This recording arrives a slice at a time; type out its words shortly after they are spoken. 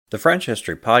The French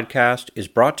History Podcast is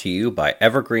brought to you by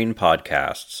Evergreen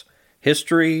Podcasts.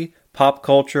 History, pop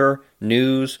culture,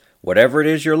 news, whatever it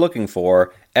is you're looking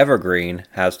for, Evergreen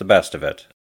has the best of it.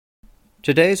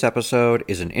 Today's episode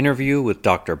is an interview with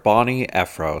Dr. Bonnie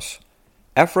Effros.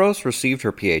 Effros received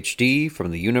her PhD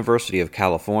from the University of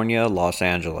California, Los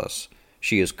Angeles.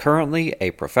 She is currently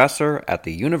a professor at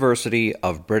the University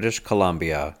of British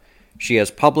Columbia. She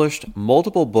has published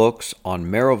multiple books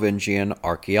on Merovingian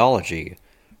archaeology.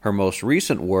 Her most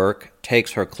recent work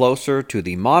takes her closer to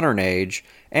the modern age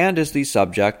and is the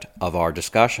subject of our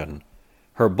discussion.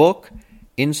 Her book,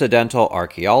 Incidental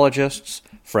Archaeologists,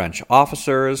 French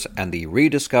Officers, and the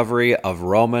Rediscovery of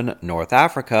Roman North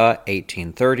Africa,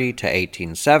 1830 to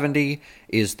 1870,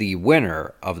 is the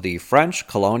winner of the French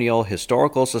Colonial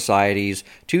Historical Society's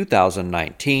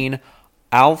 2019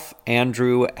 Alf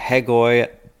Andrew Hegoy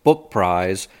Book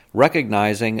Prize,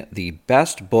 recognizing the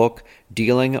best book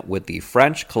dealing with the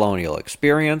French colonial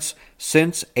experience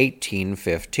since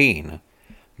 1815.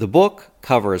 The book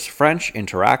covers French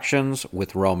interactions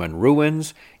with Roman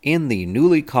ruins in the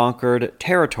newly conquered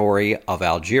territory of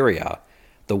Algeria.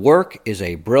 The work is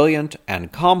a brilliant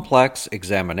and complex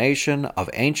examination of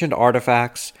ancient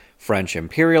artifacts, French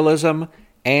imperialism,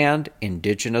 and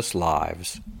indigenous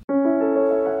lives.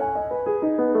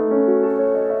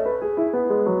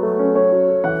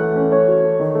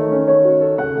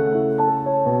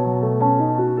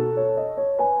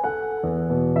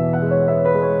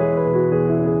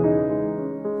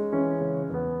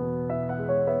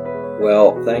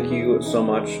 Well, thank you so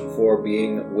much for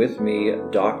being with me,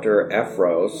 Dr.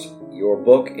 Effros. Your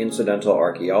book, Incidental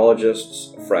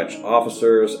Archaeologists, French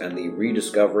Officers, and the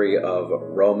Rediscovery of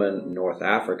Roman North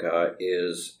Africa,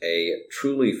 is a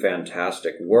truly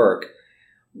fantastic work.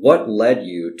 What led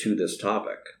you to this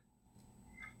topic?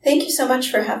 Thank you so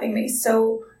much for having me.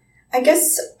 So, I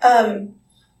guess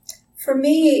for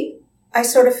me, I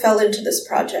sort of fell into this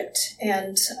project,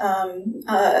 and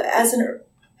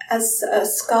as a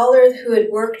scholar who had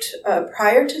worked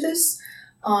prior to this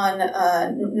on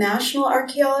national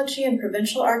archaeology and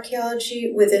provincial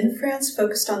archaeology within France,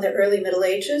 focused on the early Middle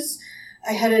Ages,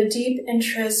 I had a deep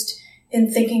interest in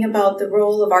thinking about the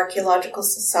role of archaeological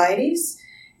societies.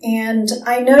 And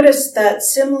I noticed that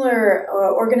similar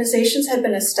organizations had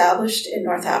been established in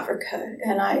North Africa.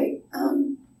 And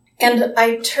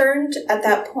I turned at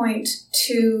that point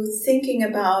to thinking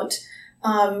about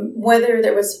whether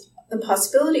there was the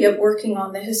possibility of working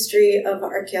on the history of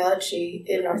archaeology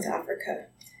in North Africa.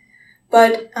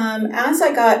 But as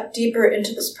I got deeper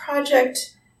into this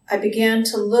project, I began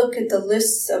to look at the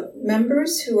lists of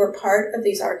members who were part of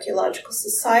these archaeological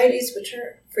societies, which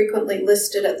are frequently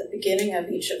listed at the beginning of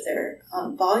each of their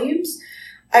volumes.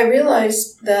 I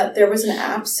realized that there was an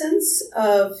absence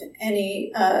of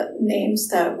any names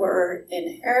that were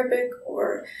in Arabic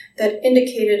or that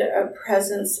indicated a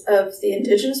presence of the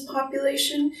indigenous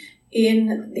population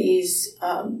in these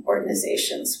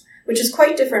organizations, which is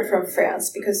quite different from France,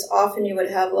 because often you would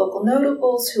have local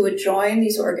notables who would join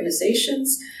these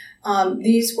organizations.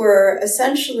 These were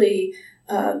essentially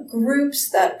groups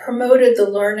that promoted the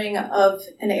learning of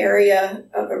an area,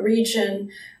 of a region,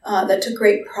 that took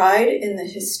great pride in the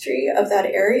history of that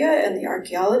area and the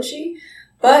archaeology.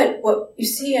 But what you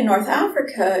see in North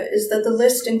Africa is that the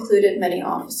list included many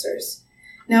officers.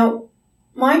 Now,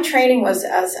 my training was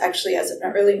as an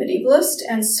early medievalist,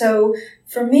 and so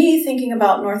for me, thinking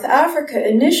about North Africa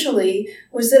initially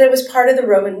was that it was part of the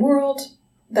Roman world,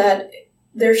 that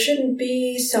there shouldn't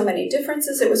be so many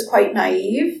differences. It was quite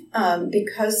naive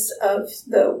because of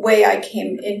the way I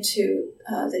came into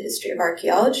the history of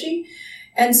archaeology.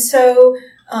 And so,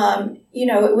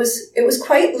 it was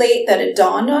quite late that it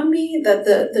dawned on me that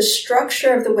the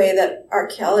structure of the way that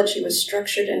archaeology was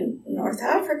structured in North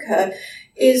Africa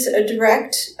is a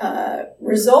direct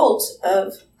result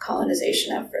of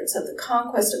colonization efforts, of the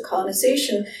conquest of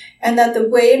colonization, and that the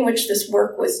way in which this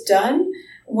work was done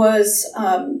was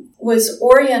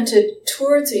oriented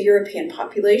towards a European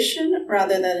population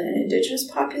rather than an indigenous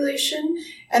population.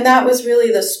 And that was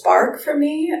really the spark for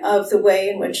me of the way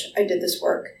in which I did this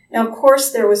work. Now, of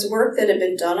course, there was work that had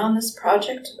been done on this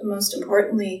project, most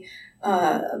importantly,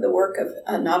 the work of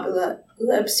Nabila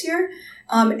Lebsir.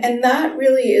 And that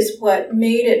really is what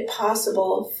made it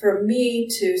possible for me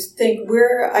to think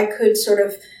where I could sort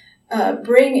of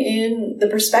bring in the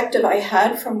perspective I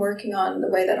had from working on the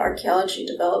way that archaeology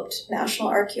developed national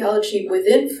archaeology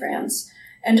within France,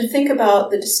 and to think about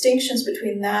the distinctions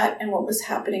between that and what was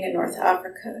happening in North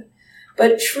Africa.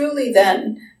 But truly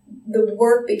then, the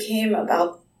work became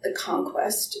about the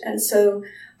conquest. And so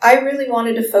I really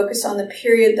wanted to focus on the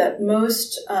period that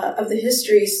most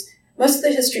most of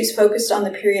the history is focused on the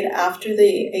period after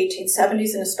the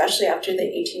 1870s and especially after the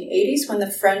 1880s, when the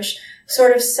French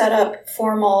sort of set up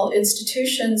formal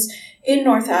institutions in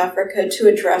North Africa to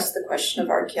address the question of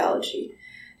archaeology.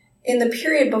 In the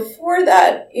period before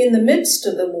that, in the midst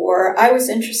of the war, I was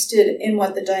interested in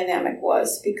what the dynamic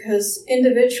was, because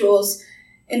individuals,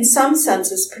 in some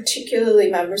senses,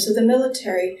 particularly members of the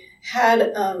military, had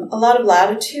a lot of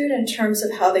latitude in terms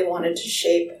of how they wanted to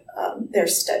shape their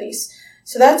studies.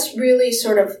 So that's really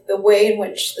sort of the way in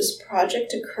which this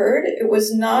project occurred. It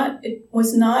was not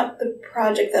the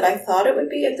project that I thought it would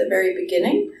be at the very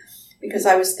beginning, because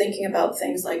I was thinking about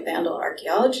things like Vandal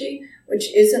archaeology,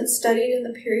 which isn't studied in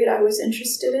the period I was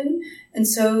interested in. And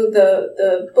so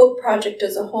the book project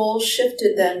as a whole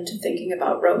shifted then to thinking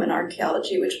about Roman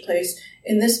archaeology, which plays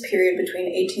in this period between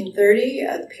 1830,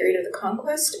 the period of the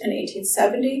conquest, and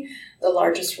 1870, the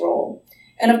largest role.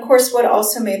 And of course, what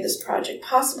also made this project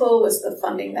possible was the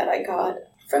funding that I got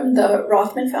from the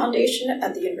Rothman Foundation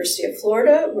at the University of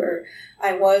Florida, where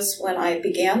I was when I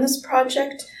began this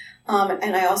project.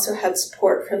 And I also had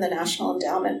support from the National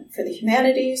Endowment for the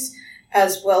Humanities,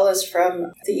 as well as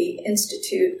from the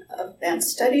Institute of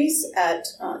Advanced Studies at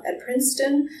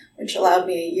Princeton, which allowed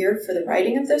me a year for the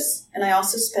writing of this. And I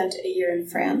also spent a year in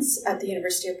France at the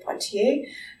University of Poitiers,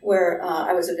 where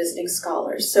I was a visiting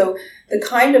scholar. So the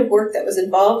kind of work that was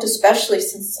involved, especially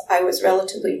since I was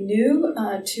relatively new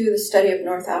to the study of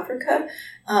North Africa,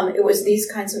 it was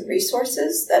these kinds of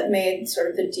resources that made sort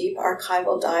of the deep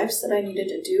archival dives that I needed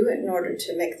to do in order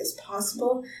to make this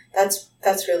possible.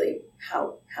 That's really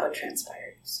how it transpired.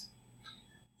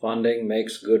 Funding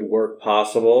makes good work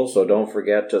possible, so don't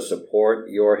forget to support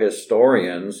your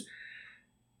historians.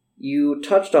 You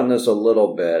touched on this a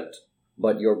little bit,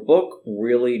 but your book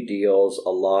really deals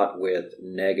a lot with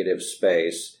negative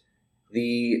space.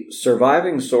 The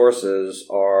surviving sources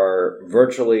are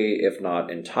virtually, if not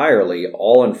entirely,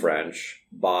 all in French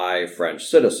by French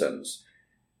citizens.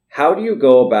 How do you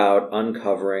go about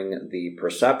uncovering the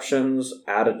perceptions,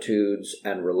 attitudes,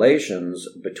 and relations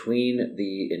between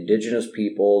the indigenous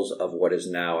peoples of what is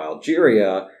now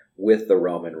Algeria with the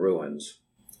Roman ruins?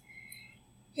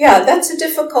 Yeah, that's a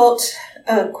difficult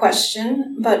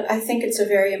question, but I think it's a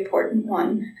very important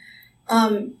one.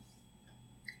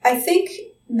 I think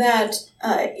that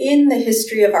in the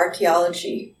history of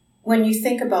archaeology, when you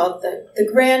think about the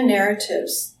grand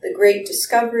narratives, the great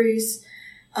discoveries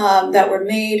that were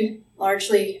made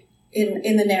largely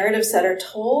in the narratives that are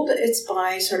told, it's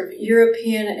by sort of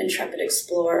European intrepid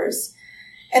explorers.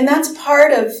 And that's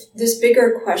part of this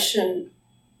bigger question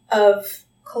of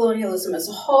colonialism as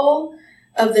a whole,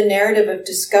 of the narrative of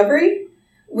discovery,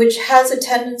 which has a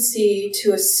tendency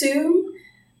to assume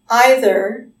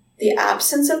either the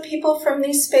absence of people from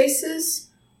these spaces,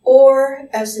 or,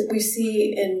 as we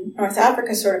see in North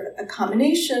Africa, sort of a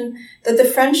combination, that the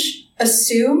French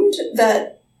assumed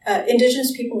that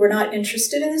indigenous people were not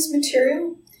interested in this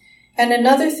material. And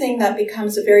another thing that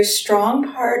becomes a very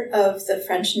strong part of the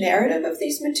French narrative of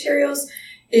these materials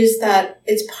is that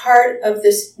it's part of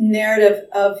this narrative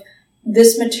of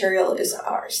this material is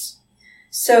ours.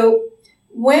 So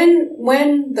when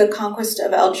the conquest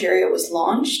of Algeria was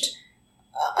launched,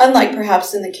 unlike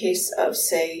perhaps in the case of,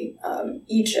 say,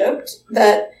 Egypt,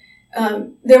 that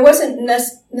there wasn't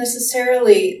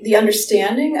necessarily the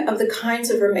understanding of the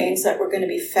kinds of remains that were going to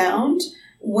be found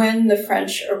when the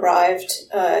French arrived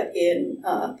in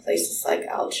places like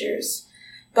Algiers.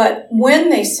 But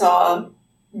when they saw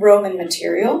Roman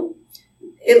material,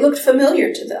 it looked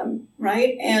familiar to them,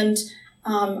 right? And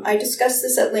I discuss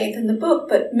this at length in the book,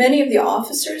 but many of the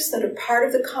officers that are part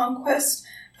of the conquest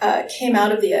came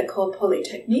out of the École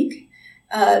Polytechnique.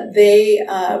 They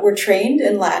were trained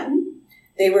in Latin.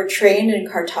 They were trained in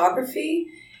cartography,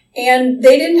 and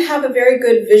they didn't have a very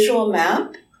good visual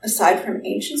map, aside from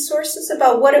ancient sources,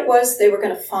 about what it was they were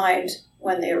going to find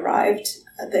when they arrived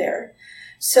there.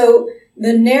 So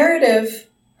the narrative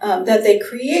that they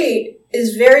create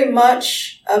is very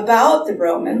much about the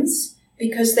Romans,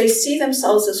 because they see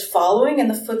themselves as following in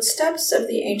the footsteps of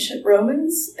the ancient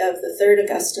Romans, of the Third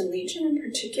Augustan Legion in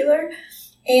particular,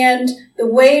 and the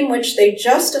way in which they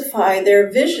justify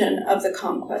their vision of the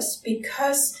conquest,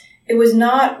 because it was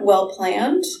not well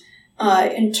planned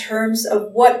in terms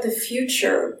of what the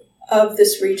future of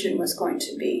this region was going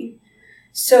to be.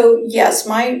 So yes,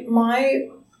 my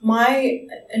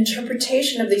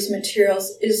interpretation of these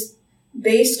materials is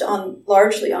based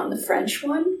largely on the French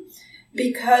one,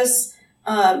 because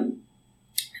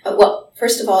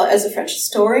first of all, as a French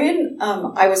historian,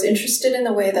 I was interested in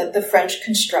the way that the French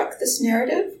construct this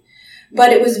narrative.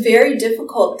 But it was very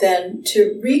difficult then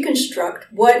to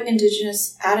reconstruct what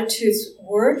indigenous attitudes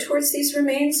were towards these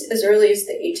remains as early as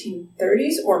the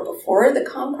 1830s or before the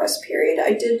conquest period.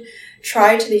 I did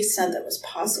try to the extent that was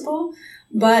possible,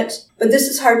 but this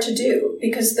is hard to do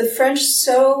because the French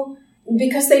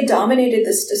because they dominated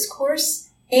this discourse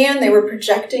and they were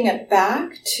projecting it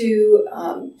back to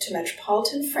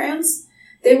metropolitan France.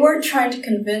 They weren't trying to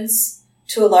convince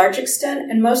to a large extent,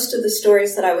 and most of the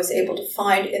stories that I was able to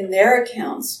find in their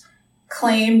accounts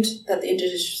claimed that the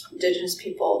indigenous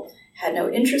people had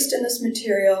no interest in this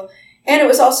material. And it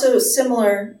was also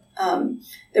similar,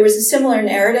 there was a similar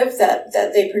narrative that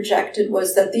they projected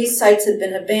was that these sites had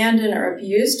been abandoned or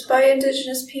abused by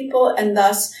indigenous people, and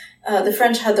thus the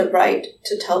French had the right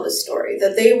to tell the story,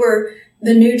 that they were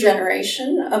the new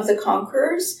generation of the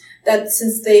conquerors, that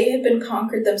since they had been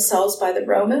conquered themselves by the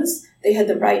Romans, they had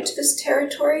the right to this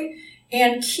territory.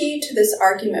 And key to this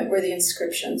argument were the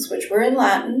inscriptions, which were in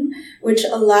Latin, which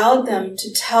allowed them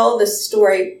to tell the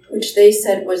story which they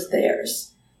said was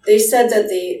theirs. They said that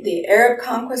the Arab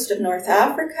conquest of North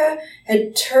Africa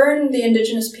had turned the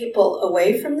indigenous people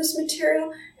away from this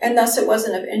material, and thus it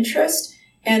wasn't of interest.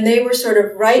 And they were sort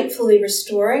of rightfully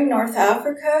restoring North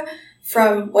Africa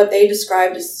from what they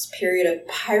described as this period of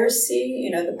piracy,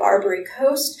 the Barbary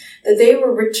coast, that they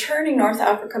were returning North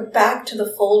Africa back to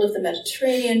the fold of the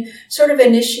Mediterranean, sort of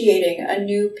initiating a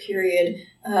new period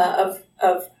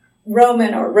of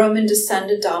Roman or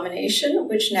Roman-descended domination,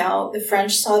 which now the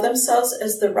French saw themselves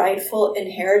as the rightful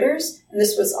inheritors. And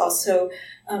this was also,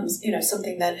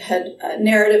 something that had a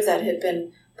narrative that had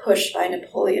been pushed by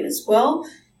Napoleon as well,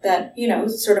 that,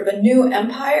 sort of a new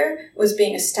empire was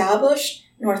being established.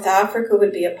 North Africa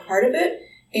would be a part of it,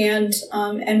 and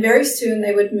very soon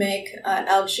they would make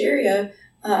Algeria,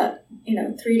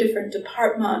 3 different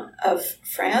departments of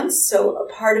France, so a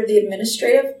part of the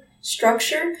administrative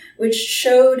structure, which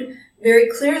showed very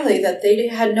clearly that they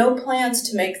had no plans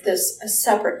to make this a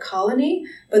separate colony,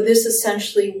 but this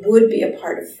essentially would be a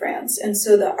part of France. And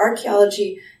so the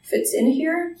archaeology fits in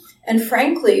here, and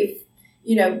frankly,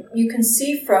 you can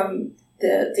see from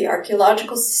the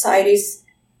archaeological societies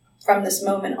from this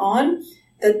moment on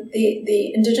that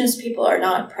the indigenous people are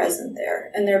not present there,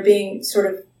 and they're being sort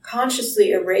of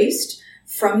consciously erased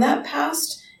from that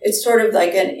past. It's sort of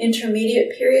like an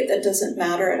intermediate period that doesn't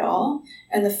matter at all.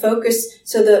 And the focus,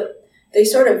 they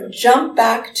sort of jump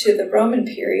back to the Roman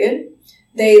period.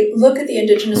 They look at the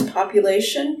indigenous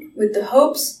population with the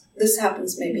hopes, this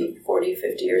happens maybe 40,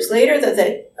 50 years later, that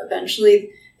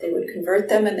they would convert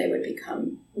them and they would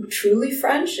become truly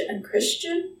French and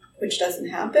Christian, which doesn't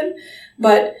happen,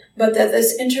 but that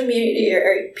this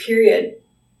intermediary period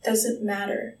doesn't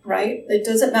matter, right? It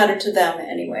doesn't matter to them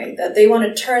anyway, that they want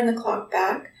to turn the clock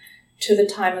back to the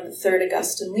time of the Third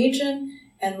Augustan Legion,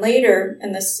 and later,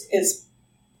 and this is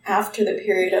after the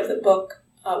period of the book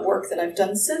work that I've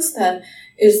done since then,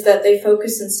 is that they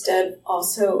focus instead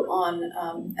also on,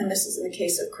 and this is in the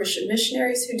case of Christian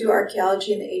missionaries who do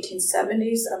archaeology in the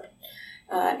 1870s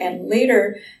and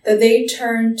later, that they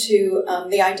turn to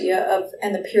the idea of,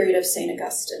 and the period of St.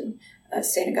 Augustine.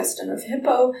 St. Augustine of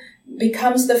Hippo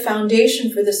becomes the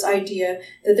foundation for this idea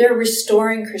that they're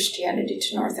restoring Christianity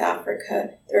to North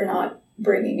Africa. They're not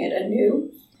bringing it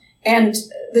anew. And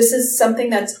this is something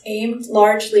that's aimed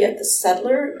largely at the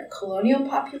settler colonial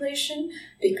population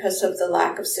because of the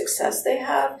lack of success they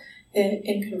have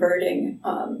in converting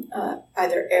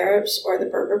either Arabs or the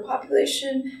Berber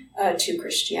population to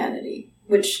Christianity,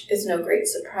 which is no great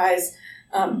surprise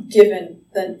given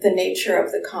the nature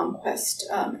of the conquest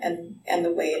and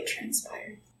the way it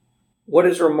transpired. What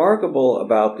is remarkable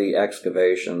about the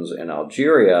excavations in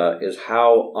Algeria is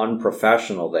how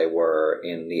unprofessional they were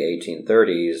in the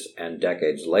 1830s and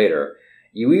decades later.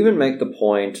 You even make the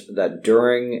point that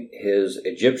during his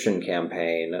Egyptian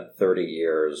campaign 30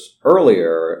 years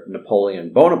earlier,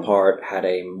 Napoleon Bonaparte had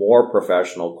a more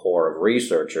professional corps of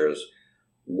researchers.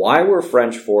 Why were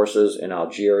French forces in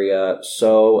Algeria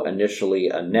so initially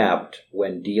inept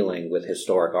when dealing with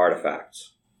historic artifacts?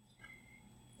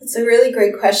 It's a really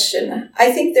great question.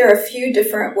 I think there are a few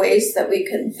different ways that we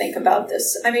can think about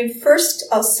this. I mean, first,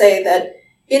 I'll say that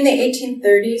in the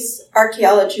 1830s,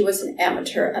 archaeology was an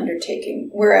amateur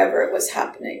undertaking wherever it was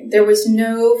happening. There was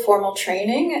no formal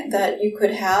training that you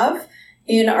could have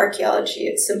in archaeology.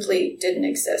 It simply didn't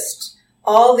exist.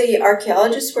 All the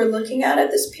archaeologists we're looking at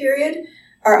this period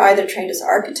are either trained as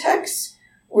architects,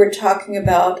 we're talking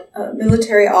about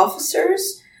military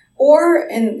officers, or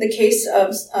in the case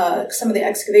of some of the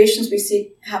excavations we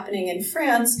see happening in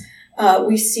France,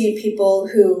 we see people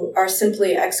who are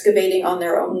simply excavating on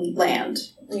their own land.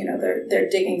 They're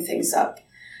digging things up.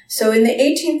 So in the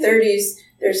 1830s,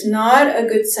 There's not a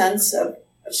good sense of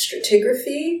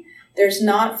stratigraphy. There's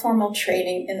not formal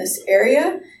training in this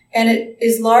area, and it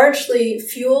is largely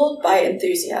fueled by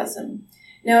enthusiasm.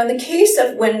 Now, in the case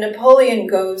of when Napoleon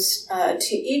goes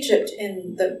to Egypt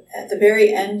at the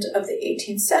very end of the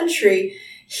 18th century,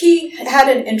 he had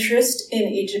an interest in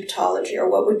Egyptology, or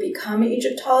what would become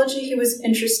Egyptology. He was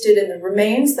interested in the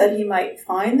remains that he might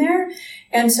find there.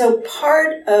 And so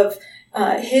part of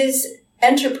his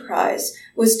enterprise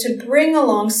was to bring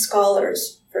along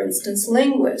scholars, for instance,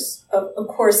 linguists. Of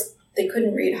course, they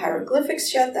couldn't read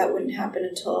hieroglyphics yet. That wouldn't happen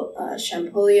until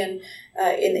Champollion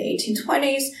in the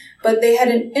 1820s. But they had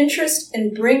an interest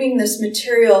in bringing this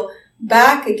material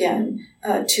back again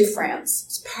to France.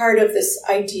 It's part of this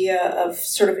idea of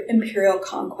sort of imperial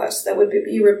conquest that would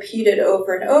be repeated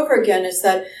over and over again, is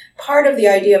that part of the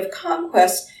idea of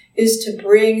conquest is to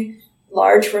bring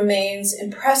large remains,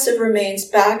 impressive remains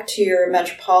back to your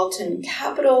metropolitan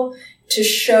capital to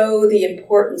show the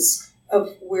importance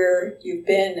of where you've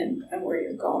been and where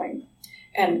you're going.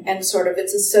 And sort of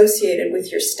it's associated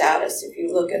with your status. If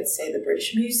you look at, say, the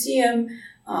British Museum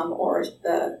or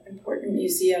the important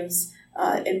museums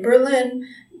in Berlin,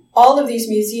 all of these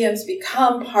museums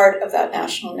become part of that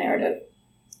national narrative.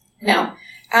 Now,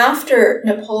 after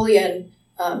Napoleon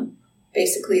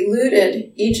basically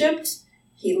looted Egypt,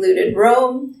 he looted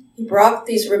Rome, he brought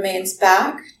these remains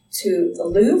back to the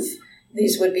Louvre.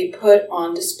 These would be put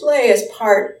on display as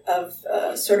part of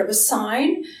sort of a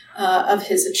sign of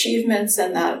his achievements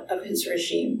and that of his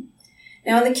regime.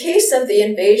 Now, in the case of the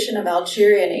invasion of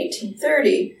Algeria in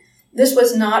 1830, this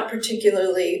was not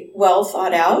particularly well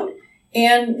thought out,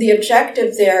 and the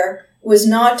objective there was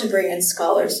not to bring in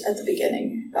scholars at the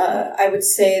beginning. I would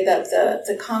say that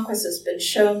the conquest has been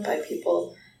shown by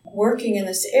people working in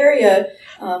this area,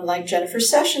 like Jennifer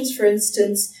Sessions, for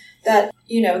instance, that,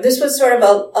 this was sort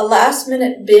of a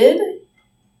last-minute bid,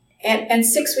 and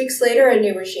 6 weeks later, a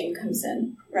new regime comes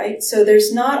in, right? So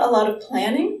there's not a lot of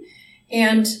planning,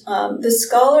 and the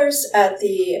scholars at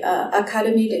the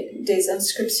Académie des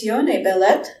Inscriptions et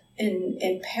Belles-Lettres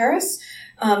in Paris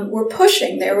were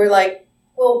pushing. They were like,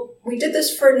 well, we did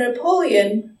this for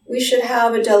Napoleon. We should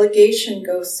have a delegation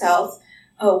go south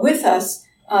with us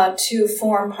to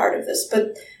form part of this.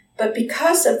 But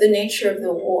because of the nature of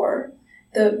the war,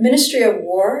 the Ministry of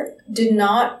War did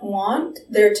not want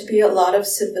there to be a lot of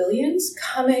civilians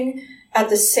coming at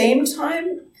the same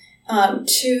time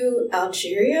to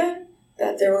Algeria,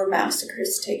 that there were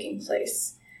massacres taking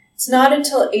place. It's not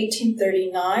until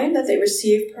 1839 that they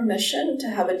received permission to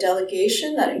have a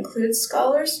delegation that includes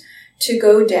scholars to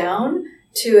go down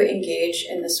to engage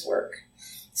in this work.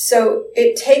 So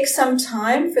it takes some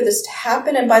time for this to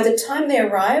happen, and by the time they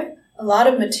arrive, a lot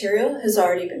of material has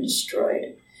already been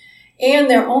destroyed. And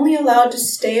they're only allowed to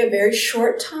stay a very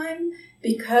short time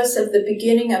because of the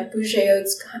beginning of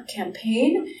Bougeaud's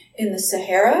campaign in the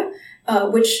Sahara,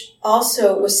 which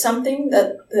also was something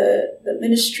that the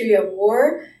Ministry of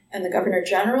War and the Governor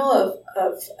General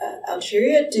of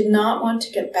Algeria did not want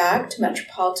to get back to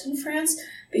metropolitan France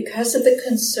because of the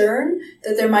concern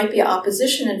that there might be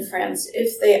opposition in France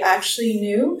if they actually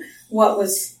knew what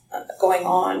was going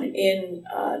on in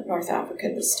North Africa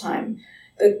at this time.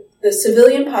 The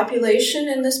civilian population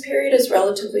in this period is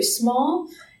relatively small,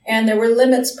 and there were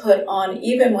limits put on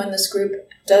even when this group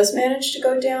does manage to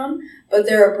go down, but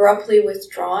they're abruptly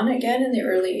withdrawn again in the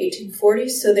early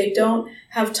 1840s, so they don't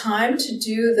have time to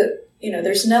do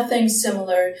there's nothing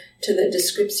similar to the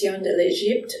Description de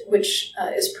l'Égypte, which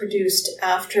is produced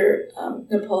after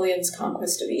Napoleon's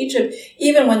conquest of Egypt.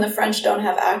 Even when the French don't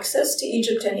have access to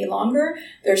Egypt any longer,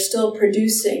 they're still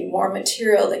producing more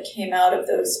material that came out of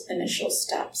those initial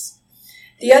steps.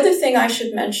 The other thing I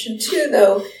should mention too,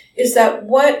 though, is that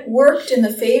what worked in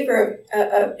favor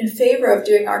of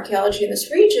doing archaeology in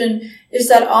this region is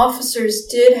that officers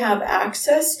did have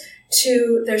access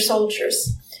to their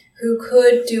soldiers, who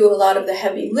could do a lot of the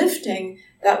heavy lifting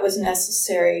that was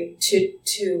necessary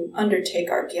to undertake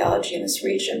archaeology in this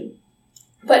region.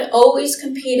 But always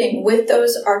competing with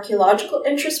those archaeological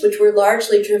interests, which were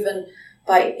largely driven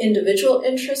by individual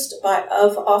interest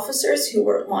of officers who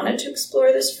wanted to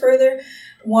explore this further,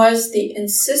 was the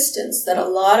insistence that a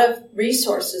lot of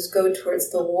resources go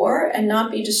towards the war and not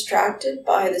be distracted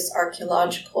by this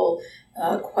archaeological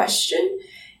question.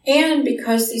 And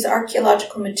because these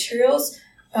archaeological materials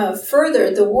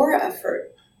further the war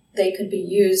effort, they could be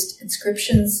used,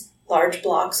 inscriptions, large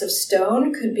blocks of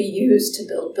stone could be used to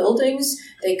build buildings,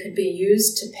 they could be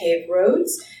used to pave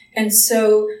roads. And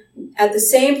so at the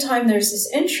same time there's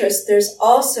this interest, there's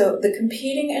also the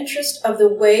competing interest of the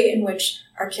way in which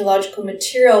archaeological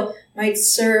material might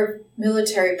serve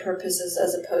military purposes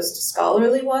as opposed to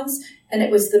scholarly ones, and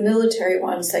it was the military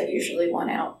ones that usually won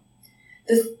out.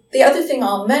 The other thing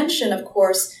I'll mention, of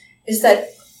course, is that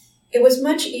it was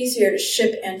much easier to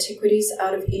ship antiquities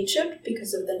out of Egypt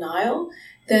because of the Nile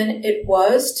than it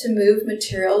was to move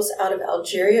materials out of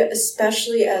Algeria,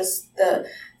 especially as the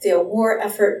war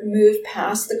effort moved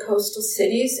past the coastal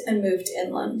cities and moved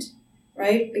inland,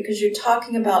 right? Because you're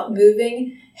talking about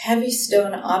moving heavy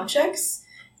stone objects.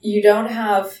 You don't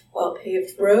have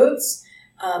well-paved roads.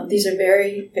 These are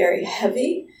very, very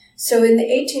heavy. So in the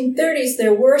 1830s,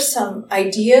 there were some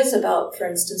ideas about, for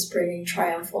instance, bringing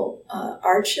triumphal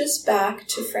arches back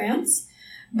to France,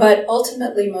 but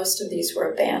ultimately most of these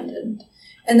were abandoned.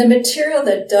 And the material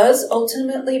that does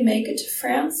ultimately make it to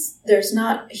France, there's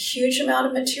not a huge amount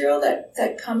of material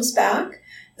that comes back,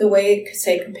 the way,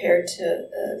 say, compared to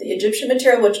the Egyptian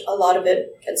material, which a lot of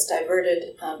it gets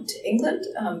diverted to England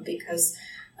because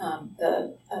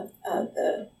the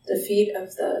defeat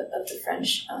of the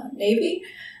French Navy.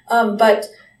 But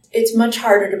it's much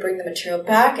harder to bring the material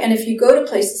back. And if you go to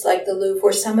places like the Louvre,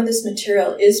 where some of this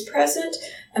material is present,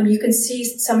 you can see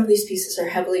some of these pieces are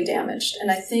heavily damaged.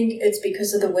 And I think it's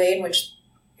because of the way in which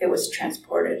it was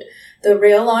transported. The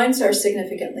rail lines are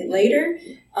significantly later.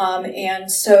 And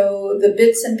so the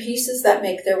bits and pieces that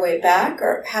make their way back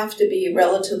have to be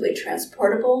relatively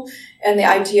transportable. And the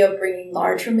idea of bringing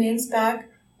large remains back,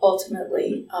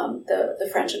 ultimately, the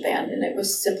French abandoned. It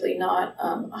was simply not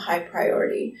a high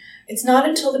priority. It's not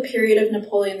until the period of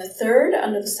Napoleon III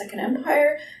under the Second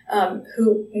Empire,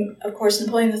 who, of course,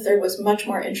 Napoleon III was much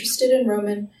more interested in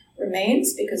Roman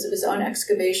remains because of his own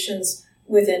excavations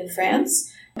within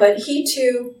France. But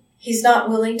he's not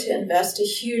willing to invest a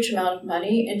huge amount of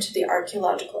money into the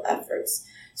archaeological efforts.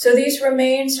 So these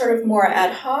remain sort of more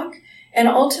ad hoc. And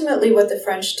ultimately what the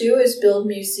French do is build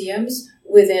museums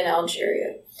within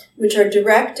Algeria, which are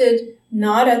directed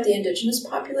not at the indigenous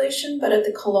population, but at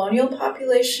the colonial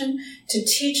population to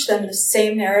teach them the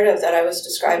same narrative that I was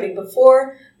describing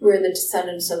before. We're the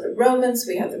descendants of the Romans.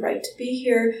 We have the right to be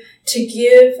here. To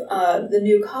give the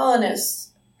new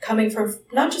colonists coming from,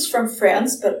 not just from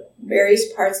France, but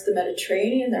various parts of the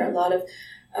Mediterranean. There are a lot of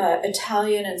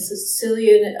Italian and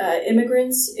Sicilian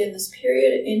immigrants in this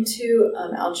period into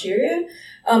Algeria.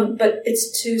 But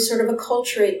it's to sort of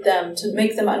acculturate them, to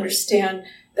make them understand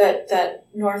that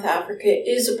North Africa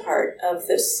is a part of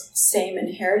this same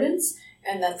inheritance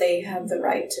and that they have the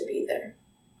right to be there.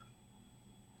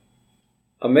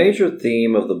 A major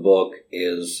theme of the book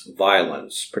is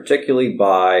violence, particularly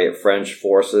by French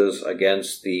forces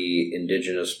against the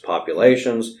indigenous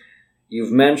populations.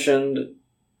 You've mentioned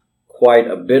quite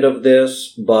a bit of this,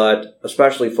 but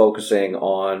especially focusing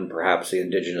on perhaps the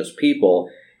indigenous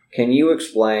people. Can you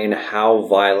explain how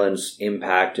violence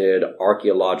impacted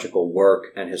archaeological work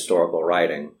and historical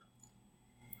writing?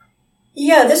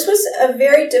 Yeah, this was a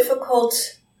very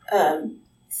difficult, I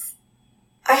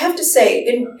have to say,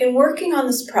 in working on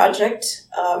this project,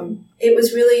 it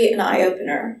was really an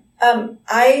eye-opener.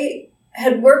 I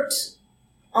had worked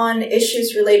on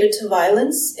issues related to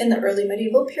violence in the early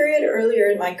medieval period earlier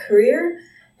in my career,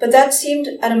 but that seemed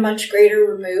at a much greater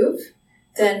remove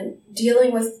than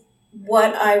dealing with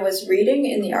what I was reading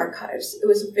in the archives. It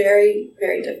was very,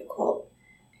 very difficult.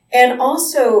 And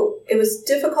also, it was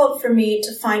difficult for me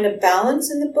to find a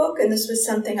balance in the book, and this was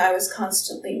something I was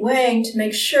constantly weighing to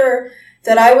make sure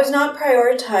that I was not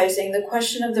prioritizing the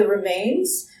question of the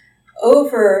remains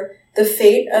over the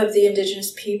fate of the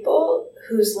indigenous people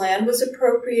whose land was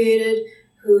appropriated,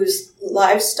 whose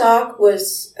livestock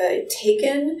was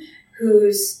taken,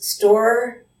 whose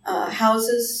store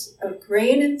houses of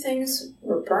grain and things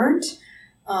were burnt,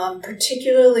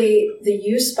 particularly the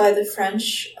use by the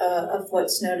French of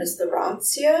what's known as the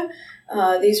razzia.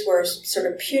 These were sort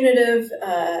of punitive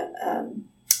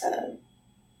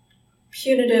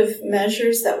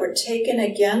measures that were taken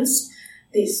against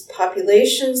these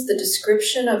populations. The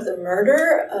description of the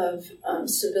murder of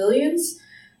civilians,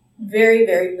 very,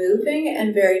 very moving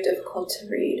and very difficult to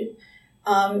read.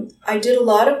 I did a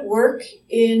lot of work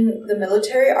in the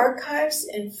military archives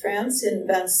in France, in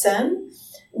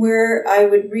Vincennes, where I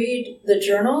would read the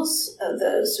journals,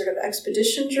 the sort of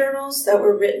expedition journals that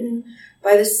were written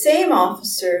by the same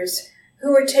officers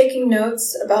who were taking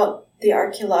notes about the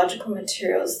archaeological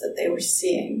materials that they were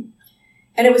seeing.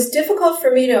 And it was difficult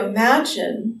for me to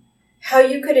imagine how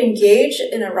you could engage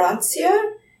in a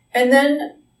razzia and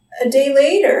then a day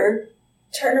later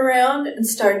turn around and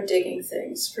start digging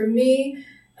things. For me,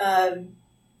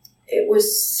 it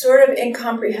was sort of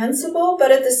incomprehensible,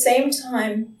 but at the same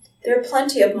time, there are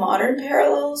plenty of modern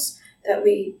parallels that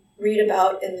we read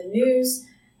about in the news.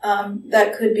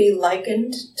 that could be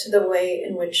likened to the way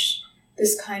in which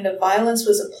this kind of violence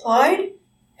was applied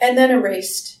and then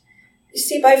erased. You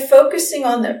see, by focusing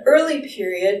on the early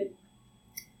period,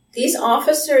 these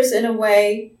officers, in a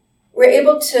way, were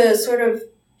able to sort of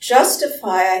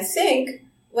justify, I think,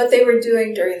 what they were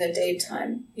doing during the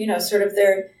daytime. Sort of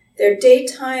their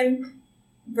daytime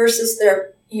versus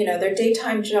their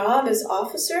daytime job as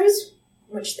officers,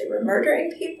 in which they were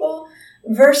murdering people,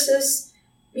 versus,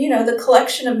 the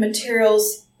collection of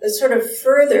materials that sort of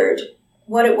furthered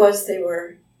what it was they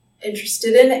were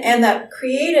interested in and that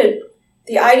created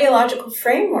the ideological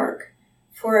framework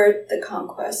for the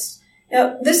conquest.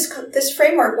 Now, this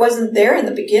framework wasn't there in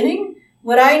the beginning.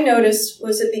 What I noticed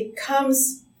was it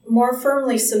becomes more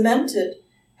firmly cemented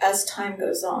as time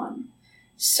goes on.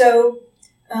 So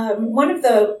one of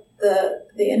the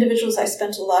individuals I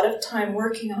spent a lot of time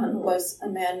working on was a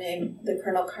man named the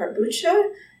Colonel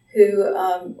Carbucha, who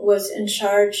was in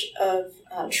charge of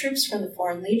troops from the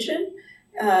Foreign Legion,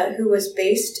 who was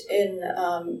based in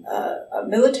a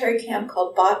military camp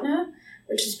called Batna,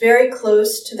 which is very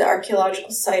close to the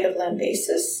archaeological site of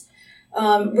Lambesis,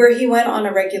 where he went on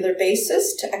a regular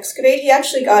basis to excavate. He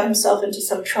actually got himself into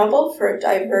some trouble for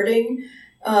diverting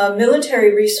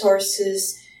military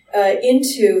resources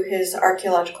into his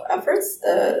archaeological efforts.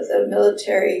 The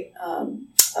military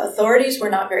authorities were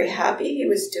not very happy he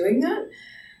was doing that.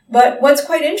 But what's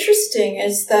quite interesting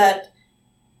is that,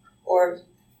 or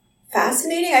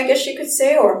fascinating, I guess you could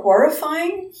say, or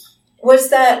horrifying, was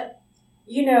that,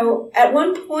 at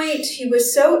one point he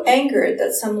was so angered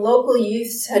that some local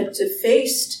youths had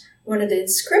defaced one of the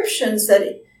inscriptions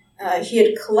that he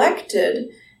had collected,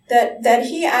 that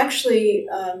he actually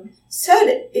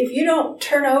said, if you don't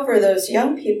turn over those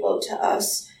young people to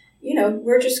us,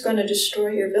 we're just going to destroy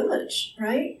your village,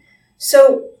 right?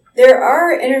 So there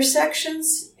are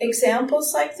intersections,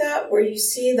 examples like that, where you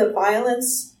see the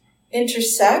violence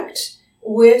intersect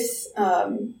with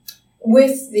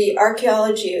the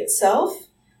archaeology itself.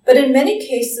 But in many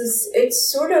cases, it's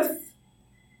sort of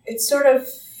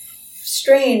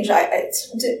strange.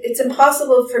 It's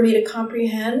impossible for me to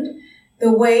comprehend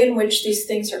the way in which these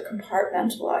things are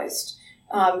compartmentalized.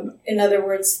 In other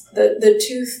words, the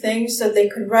two things that they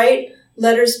could write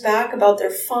letters back about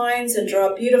their finds and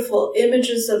draw beautiful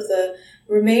images of the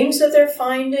remains of their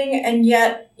finding, and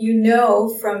yet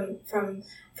from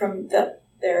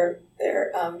their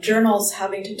journals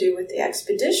having to do with the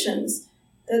expeditions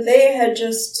that they had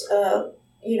just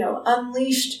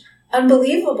unleashed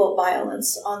unbelievable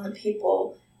violence on the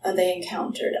people they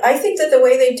encountered. I think that the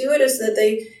way they do it is that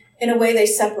they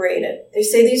separate it. They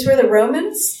say these were the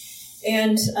Romans,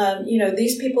 and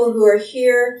these people who are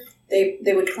here,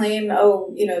 they would claim,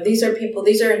 these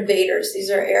are invaders, these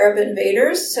are Arab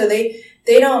invaders. So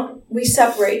we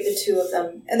separate the two of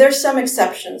them. And there's some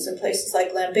exceptions in places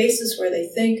like Lambesis where they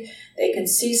think they can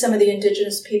see some of the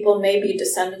indigenous people may be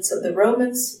descendants of the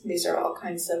Romans. These are all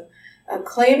kinds of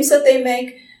claims that they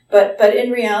make. But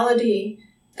in reality,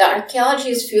 the archaeology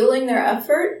is fueling their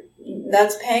effort.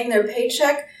 That's paying their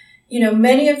paycheck.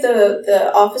 Many of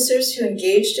the officers who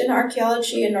engaged in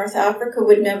archaeology in North Africa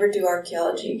would never do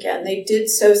archaeology again. They did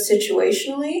so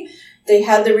situationally. They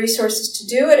had the resources to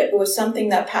do it. It was something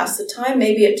that passed the time.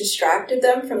 Maybe it distracted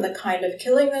them from the kind of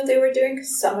killing that they were doing,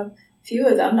 because few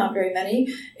of them, not very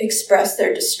many, expressed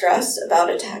their distress about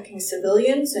attacking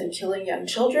civilians and killing young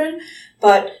children,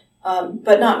 but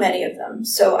not many of them.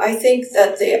 So I think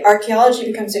that the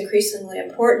archaeology becomes increasingly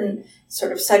important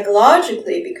sort of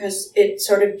psychologically, because it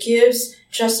sort of gives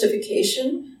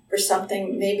justification for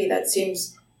something maybe that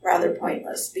seems rather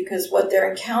pointless, because what they're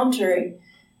encountering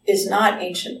is not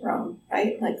ancient Rome,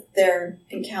 right? Like they're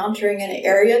encountering an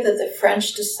area that the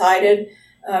French decided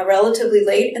relatively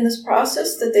late in this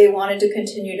process that they wanted to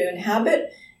continue to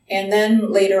inhabit, and then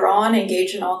later on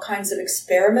engage in all kinds of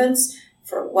experiments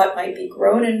for what might be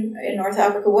grown in North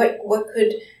Africa.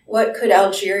 What could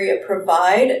Algeria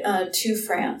provide to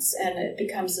France? And it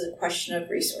becomes a question of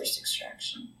resource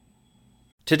extraction.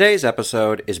 Today's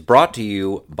episode is brought to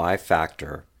you by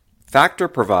Factor. Factor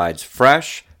provides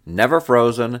fresh, never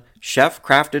frozen,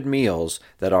 chef-crafted meals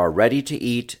that are ready to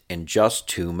eat in just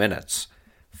 2 minutes.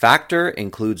 Factor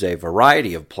includes a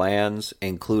variety of plans,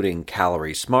 including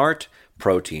Calorie Smart,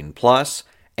 Protein Plus,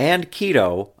 and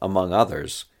Keto, among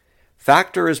others.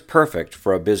 Factor is perfect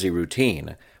for a busy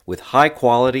routine, with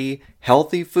high-quality,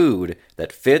 healthy food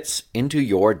that fits into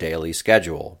your daily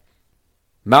schedule.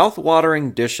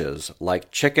 Mouth-watering dishes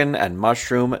like chicken and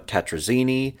mushroom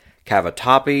tetrazzini,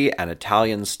 cavatappi and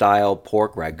Italian-style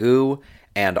pork ragu,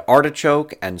 and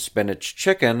artichoke and spinach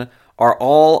chicken are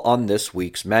all on this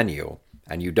week's menu,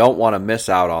 and you don't want to miss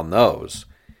out on those.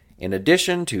 In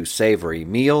addition to savory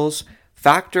meals,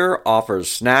 Factor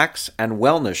offers snacks and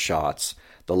wellness shots,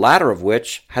 the latter of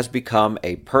which has become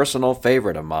a personal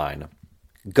favorite of mine.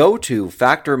 Go to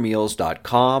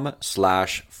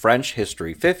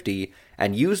factormeals.com/FrenchHistory50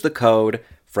 and use the code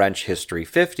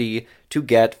FrenchHistory50 to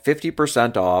get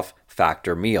 50% off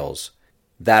Factor Meals.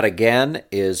 That again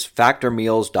is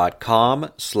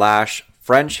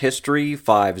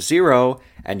factormeals.com/FrenchHistory50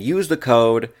 and use the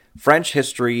code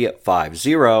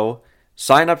FrenchHistory50.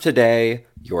 Sign up today.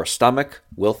 Your stomach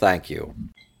will thank you.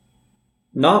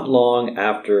 Not long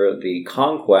after the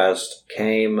conquest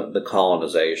came the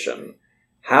colonization.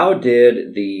 How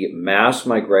did the mass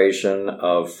migration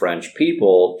of French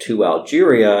people to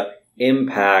Algeria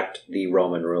impact the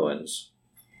Roman ruins?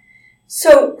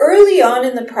 So early on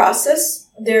in the process,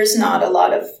 there's not a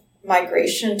lot of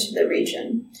migration to the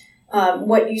region.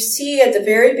 What you see at the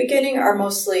very beginning are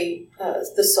mostly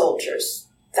the soldiers,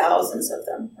 thousands of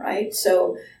them, right?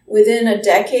 So within a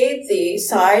decade, the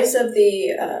size of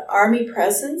the army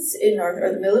presence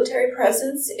or the military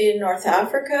presence in North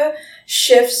Africa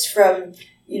shifts from,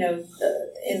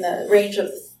 in the range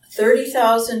of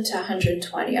 30,000 to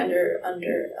 120 under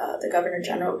the Governor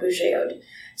General Bougeaud.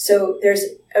 So there's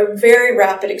a very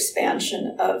rapid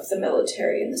expansion of the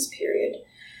military in this period.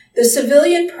 The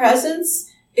civilian presence,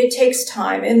 it takes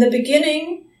time. In the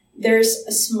beginning, there's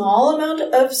a small amount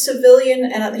of civilian,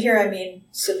 and here I mean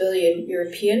civilian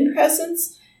European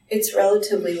presence. It's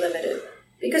relatively limited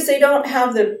because they don't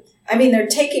have they're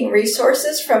taking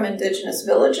resources from indigenous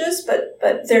villages, but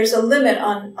there's a limit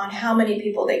on how many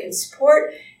people they can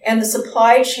support, and the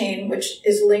supply chain, which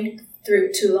is linked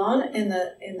through Toulon in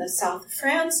the south of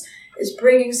France, is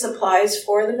bringing supplies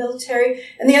for the military.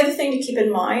 And the other thing to keep in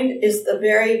mind is the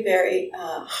very, very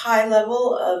high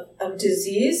level of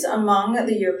disease among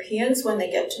the Europeans when they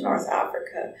get to North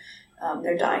Africa.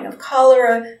 They're dying of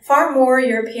cholera. Far more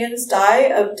Europeans die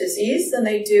of disease than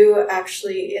they do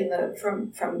actually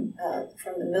from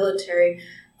the military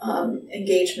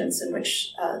engagements in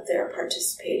which they're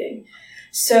participating.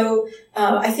 So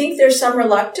I think there's some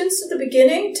reluctance at the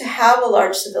beginning to have a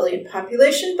large civilian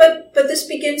population, but this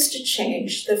begins to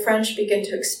change. The French begin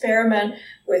to experiment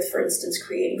with, for instance,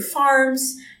 creating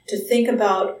farms, to think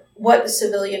about what the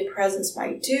civilian presence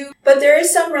might do. But there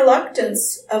is some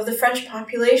reluctance of the French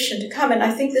population to come, and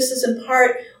I think this is in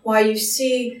part why you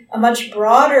see a much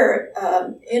broader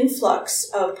influx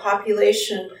of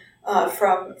population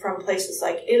from places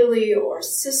like Italy or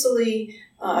Sicily,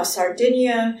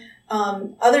 Sardinia,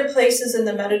 other places in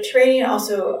the Mediterranean,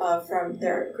 also from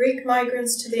their Greek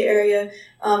migrants to the area,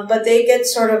 but they get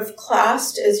sort of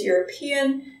classed as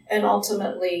European, and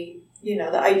ultimately,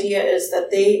 the idea is that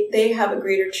they have a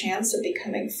greater chance of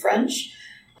becoming French.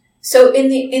 So in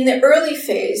the early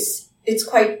phase, it's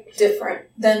quite different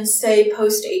than, say,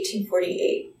 post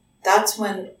 1848. That's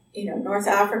when North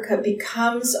Africa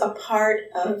becomes a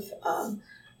part of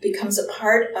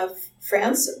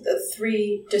France. The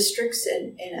 3 districts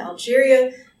in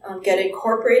Algeria get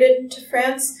incorporated into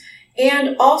France.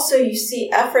 And also you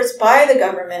see efforts by the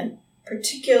government,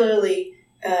 particularly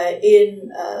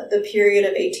in the period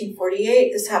of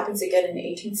 1848. This happens again in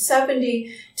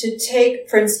 1870, to take,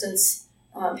 for instance,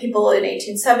 people in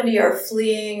 1870 are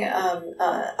fleeing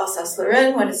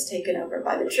Alsace-Lorraine when it's taken over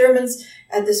by the Germans.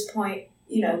 At this point,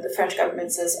 the French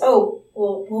government says,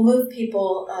 we'll move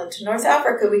people to North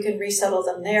Africa. We can resettle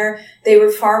them there. They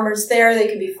were farmers there. They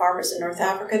can be farmers in North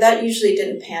Africa. That usually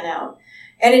didn't pan out.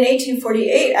 And in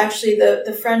 1848, actually,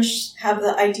 the French have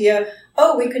the idea,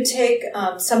 we could take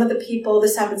some of the people.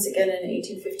 This happens again in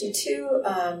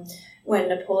 1852 when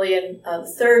Napoleon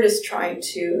III is trying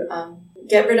to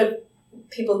get rid of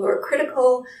people who are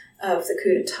critical of the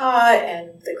coup d'etat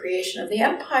and the creation of the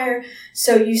empire.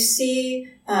 So you see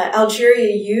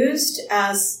Algeria used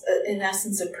as, in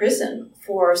essence, a prison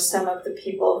for some of the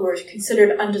people who are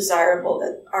considered undesirable,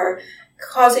 that are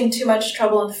causing too much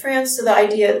trouble in France. So the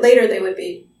idea later they would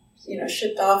be,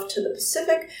 shipped off to the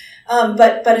Pacific.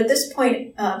 But at this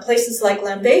point, places like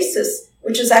Lambesis,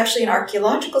 which is actually an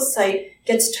archaeological site,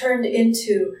 gets turned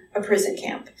into a prison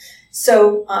camp.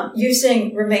 So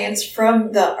using remains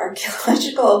from the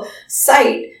archaeological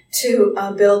site to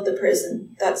build the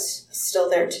prison that's still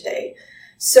there today.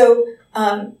 So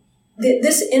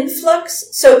this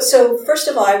influx, so first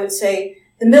of all, I would say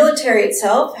the military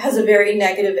itself has a very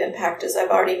negative impact, as I've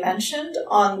already mentioned,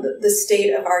 on the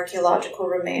state of archaeological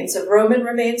remains, of Roman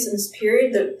remains in this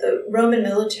period. The Roman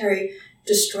military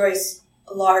destroys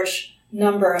a large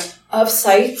number of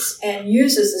sites and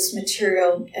uses this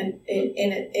material in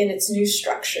its new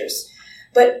structures.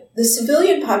 But the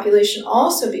civilian population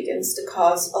also begins to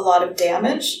cause a lot of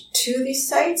damage to these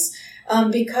sites.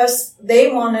 because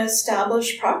they want to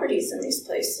establish properties in these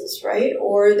places, right?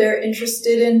 Or they're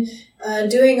interested in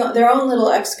doing their own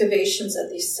little excavations at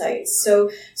these sites. So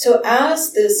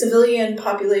as the civilian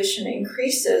population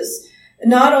increases,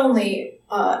 not only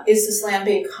is this land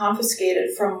being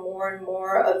confiscated from more and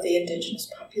more of the indigenous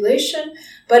population,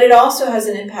 but it also has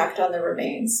an impact on the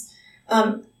remains.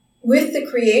 With the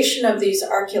creation of these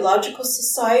archaeological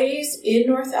societies in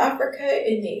North Africa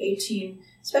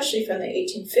especially from the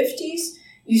 1850s,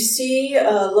 you see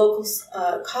local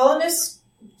colonists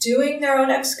doing their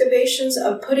own excavations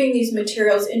of putting these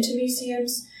materials into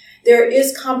museums. There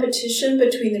is competition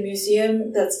between the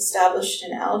museum that's established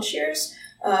in Algiers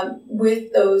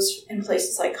with those in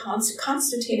places like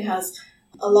Constantine has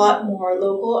a lot more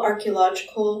local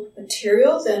archaeological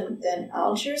material than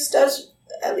Algiers does,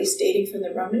 at least dating from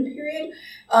the Roman period.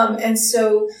 And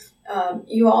so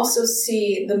you also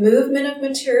see the movement of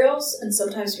materials, and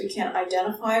sometimes we can't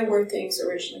identify where things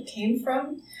originally came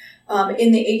from.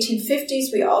 In the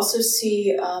 1850s, we also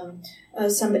see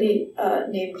somebody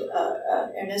named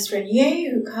Ernest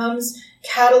Renier who comes,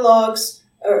 catalogs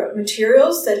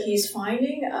materials that he's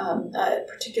finding,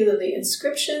 particularly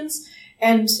inscriptions,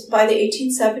 and by the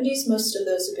 1870s, most of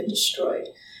those have been destroyed.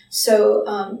 So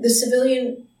the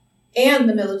civilian and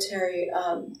the military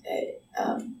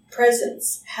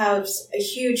presence has a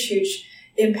huge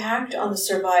impact on the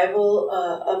survival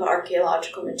of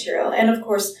archaeological material. And of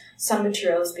course, some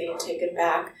material is being taken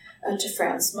back to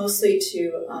France, mostly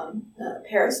to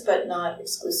Paris, but not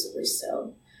exclusively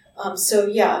so. So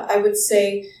yeah, I would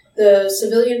say the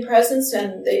civilian presence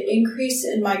and the increase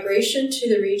in migration to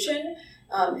the region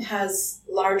has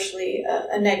largely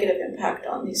a negative impact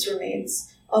on these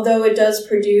remains, although it does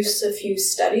produce a few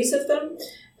studies of them.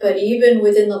 But even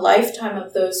within the lifetime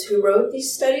of those who wrote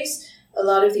these studies, a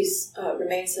lot of these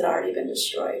remains had already been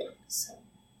destroyed. So.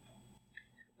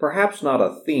 Perhaps not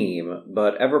a theme,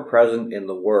 but ever present in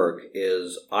the work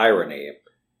is irony.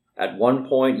 At one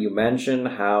point you mention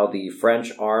how the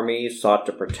French army sought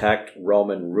to protect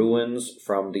Roman ruins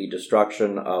from the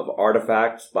destruction of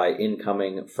artifacts by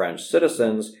incoming French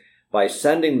citizens by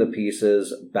sending the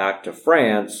pieces back to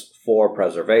France for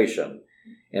preservation.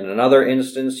 In another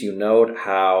instance, you note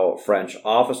how French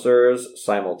officers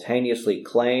simultaneously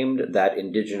claimed that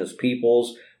indigenous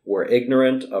peoples were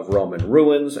ignorant of Roman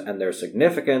ruins and their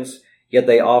significance, yet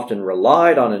they often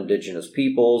relied on indigenous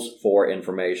peoples for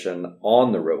information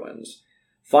on the ruins.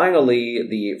 Finally,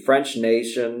 the French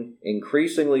nation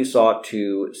increasingly sought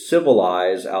to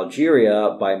civilize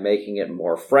Algeria by making it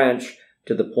more French,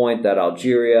 to the point that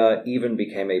Algeria even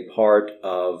became a part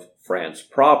of France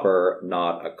proper,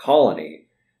 not a colony.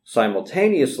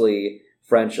 Simultaneously,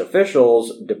 French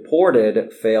officials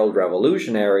deported failed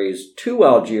revolutionaries to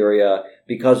Algeria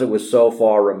because it was so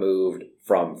far removed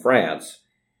from France.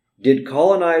 Did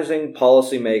colonizing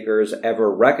policymakers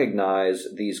ever recognize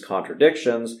these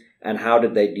contradictions, and how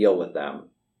did they deal with them?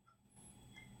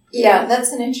 Yeah,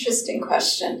 that's an interesting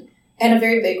question, and a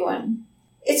very big one.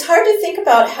 It's hard to think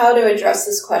about how to address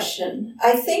this question.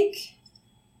 I think,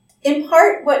 in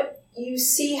part, what you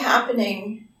see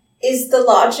happening is the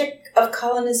logic of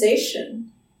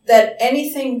colonization, that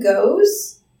anything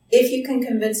goes if you can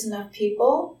convince enough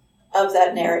people of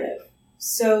that narrative.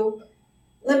 So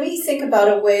let me think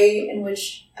about a way in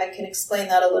which I can explain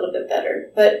that a little bit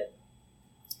better. But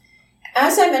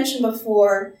as I mentioned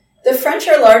before, the French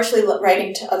are largely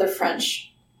writing to other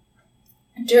French.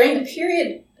 During the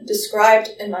period described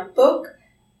in my book,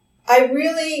 I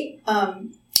really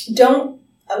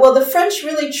the French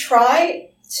really try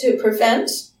to prevent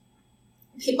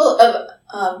people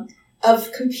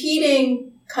of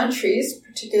competing countries,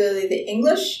 particularly the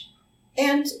English,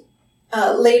 and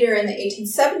later in the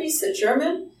 1870s, the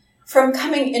German, from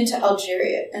coming into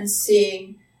Algeria and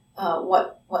seeing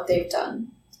what they've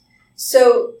done.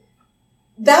 So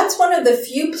that's one of the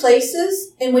few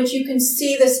places in which you can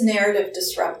see this narrative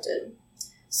disrupted.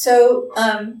 So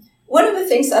one of the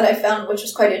things that I found, which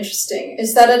was quite interesting,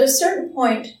 is that at a certain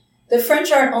point, the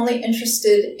French aren't only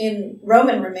interested in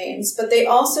Roman remains, but they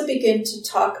also begin to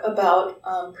talk about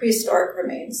prehistoric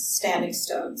remains, standing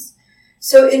stones.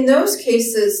 So in those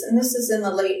cases, and this is in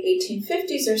the late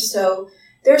 1850s or so,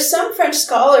 there are some French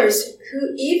scholars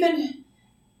who even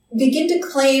begin to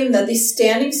claim that these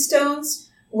standing stones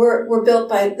were built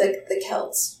by the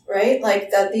Celts, right?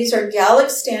 Like that these are Gallic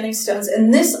standing stones.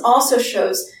 And this also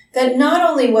shows that not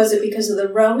only was it because of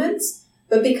the Romans,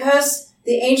 but because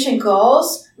the ancient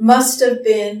Gauls must have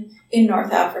been in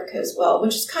North Africa as well,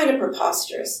 which is kind of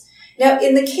preposterous. Now,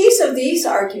 in the case of these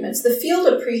arguments, the field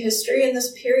of prehistory in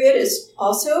this period is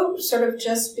also sort of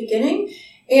just beginning,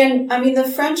 And I mean, the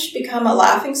French become a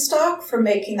laughingstock for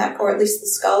making that, or at least the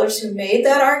scholars who made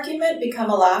that argument become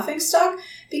a laughingstock,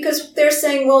 because they're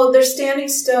saying, well, they're standing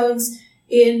stones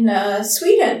in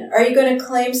Sweden. Are you going to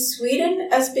claim Sweden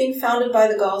as being founded by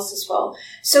the Gauls as well?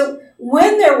 So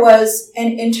when there was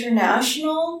an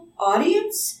international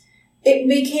audience, it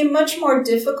became much more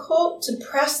difficult to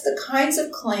press the kinds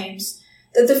of claims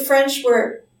that the French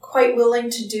were quite willing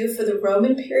to do for the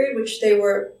Roman period, which they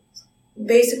were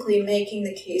basically making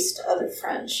the case to other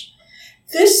French.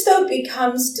 This, though,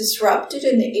 becomes disrupted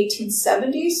in the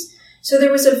 1870s. So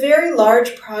there was a very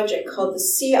large project called the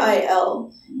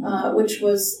CIL, which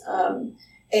was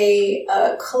a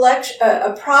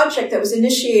project that was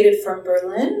initiated from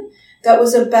Berlin that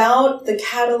was about the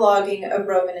cataloging of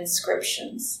Roman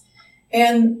inscriptions.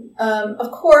 And, of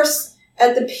course,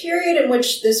 at the period in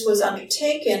which this was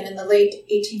undertaken in the late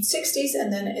 1860s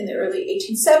and then in the early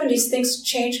 1870s, things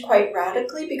changed quite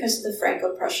radically because of the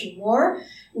Franco-Prussian War.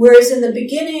 Whereas in the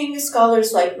beginning,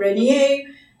 scholars like Renier,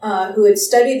 who had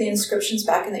studied the inscriptions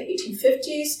back in the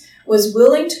 1850s, was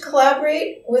willing to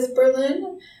collaborate with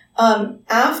Berlin.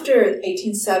 After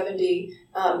 1870,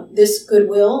 this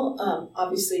goodwill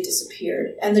obviously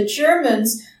disappeared. And the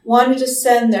Germans wanted to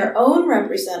send their own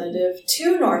representative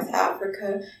to North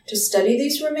Africa to study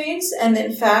these remains. And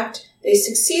in fact, they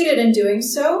succeeded in doing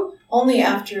so only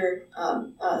after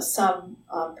some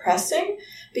pressing,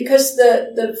 because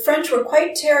the French were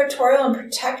quite territorial and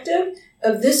protective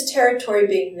of this territory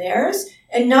being theirs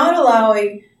and not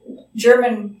allowing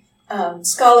German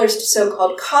scholars to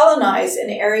so-called colonize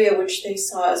an area which they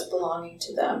saw as belonging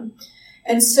to them.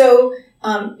 And so,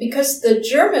 because the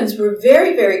Germans were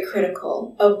very, very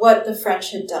critical of what the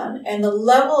French had done, and the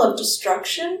level of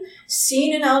destruction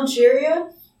seen in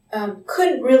Algeria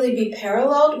couldn't really be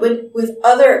paralleled with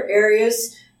other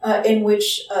areas in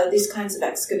which these kinds of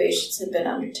excavations had been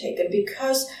undertaken,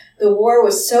 because the war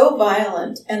was so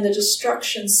violent and the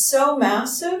destruction so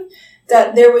massive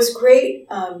that there was great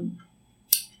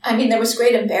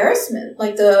embarrassment.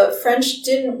 Like, the French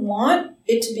didn't want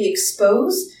it to be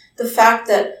exposed. The fact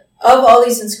that of all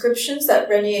these inscriptions that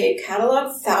Renier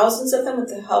cataloged, thousands of them with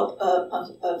the help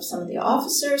of some of the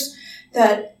officers,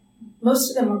 that most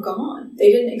of them were gone.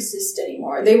 They didn't exist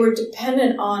anymore. They were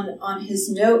dependent on his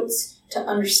notes to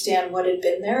understand what had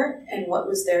been there and what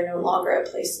was there no longer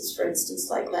at places, for instance,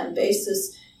 like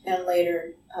Lambasis, and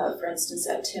later, for instance,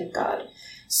 at Timgad.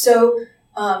 So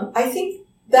I think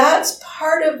that's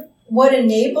part of what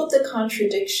enabled the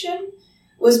contradiction,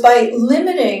 was by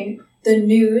limiting the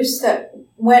news that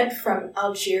went from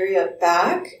Algeria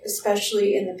back,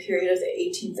 especially in the period of the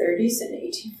 1830s and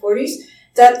 1840s,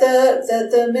 that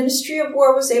the Ministry of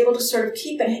War was able to sort of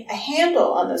keep a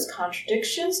handle on those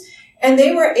contradictions, and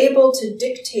they were able to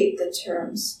dictate the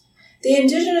terms. The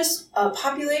indigenous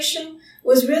population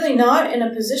was really not in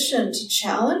a position to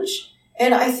challenge,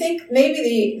 and I think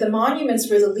maybe the monuments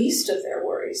were the least of their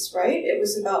worries, right? It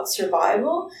was about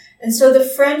survival, and so the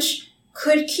French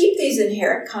could keep these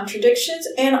inherent contradictions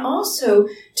and also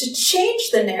to change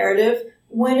the narrative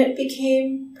when it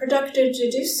became productive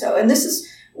to do so. And this is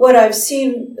what I've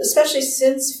seen, especially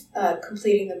since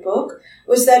completing the book,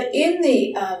 was that in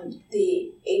the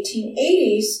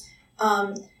 1880s,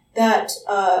 that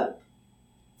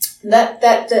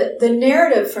the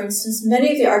narrative, for instance,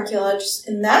 many of the archaeologists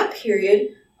in that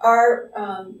period are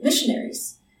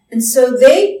missionaries. And so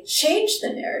they changed the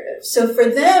narrative. So for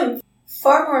them,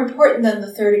 far more important than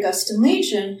the Third Augustan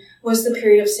Legion was the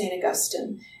period of St.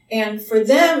 Augustine. And for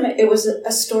them, it was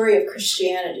a story of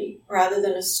Christianity rather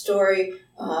than a story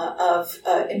of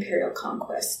imperial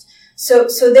conquest. So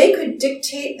they could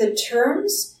dictate the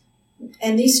terms,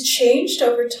 and these changed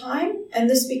over time, and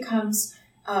this becomes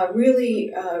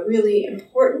really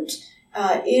important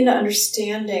in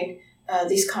understanding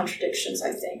these contradictions,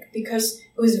 I think, because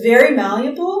it was very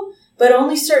malleable, but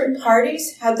only certain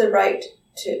parties had the right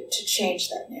to change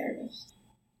that narrative.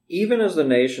 Even as the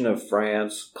nation of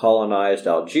France colonized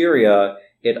Algeria,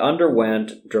 it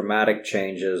underwent dramatic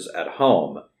changes at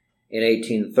home. In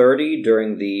 1830,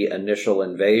 during the initial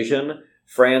invasion,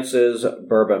 France's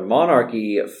Bourbon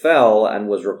monarchy fell and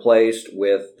was replaced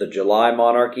with the July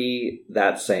monarchy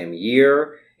that same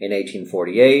year. In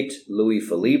 1848, Louis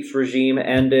Philippe's regime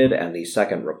ended and the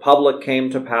Second Republic came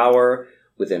to power.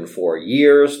 Within 4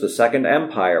 years, the Second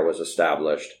Empire was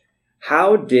established.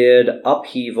 How did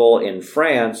upheaval in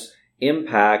France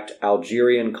impact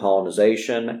Algerian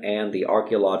colonization and the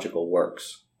archaeological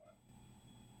works?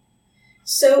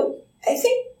 So I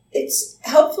think it's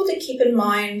helpful to keep in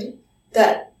mind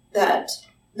that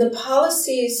the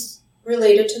policies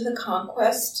related to the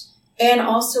conquest and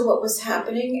also what was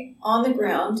happening on the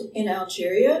ground in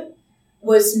Algeria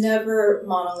was never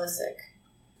monolithic.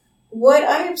 What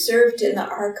I observed in the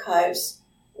archives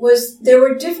was there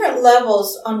were different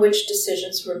levels on which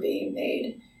decisions were being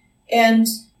made. And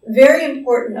very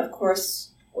important, of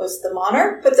course, was the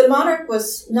monarch, but the monarch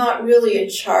was not really in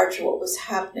charge of what was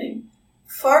happening.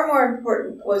 Far more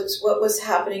important was what was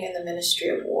happening in the Ministry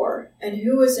of War and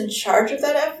who was in charge of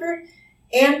that effort,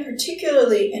 and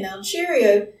particularly in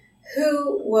Algeria,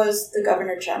 who was the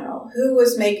Governor General, who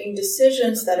was making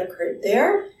decisions that occurred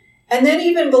there. And then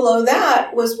even below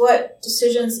that was what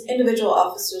decisions individual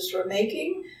officers were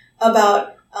making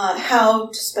about how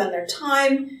to spend their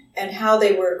time and how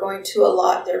they were going to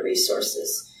allot their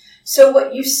resources. So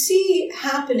what you see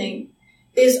happening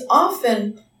is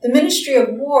often the Ministry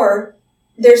of War,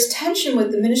 there's tension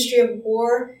with the Ministry of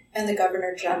War and the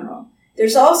Governor General.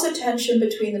 There's also tension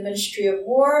between the Ministry of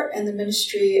War and the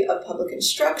Ministry of Public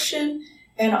Instruction,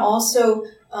 and also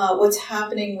what's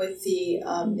happening with the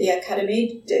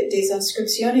Académie des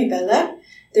Inscriptions et Belles-Lettres.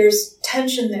 There's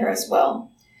tension there as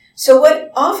well. So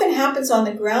what often happens on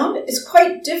the ground is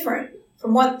quite different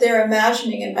from what they're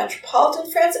imagining in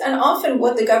metropolitan France, and often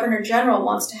what the Governor General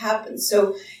wants to happen.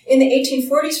 So in the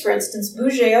 1840s, for instance,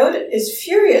 Bougeaud is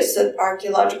furious that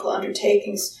archaeological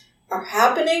undertakings are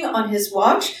happening on his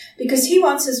watch because he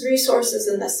wants his resources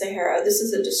in the Sahara. This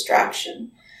is a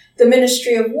distraction. The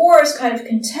Ministry of War is kind of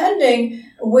contending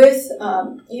with,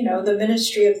 the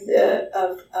Ministry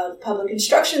of Public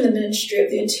Instruction, the Ministry of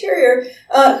the Interior,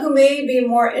 who may be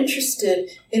more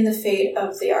interested in the fate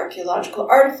of the archaeological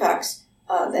artifacts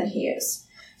than he is.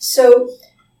 So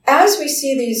as we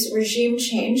see these regime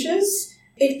changes,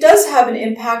 it does have an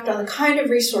impact on the kind of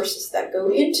resources that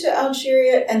go into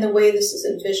Algeria and the way this is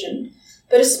envisioned.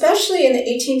 But especially in the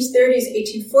 1830s,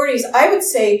 1840s, I would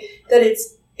say that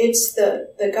it's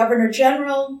the Governor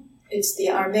General, it's the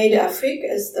Armée d'Afrique,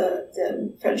 as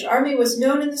the French army was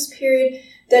known in this period,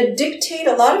 that dictate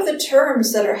a lot of the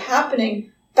terms that are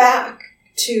happening back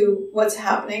to what's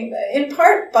happening, in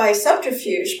part by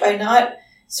subterfuge, by not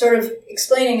sort of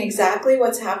explaining exactly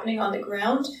what's happening on the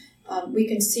ground. We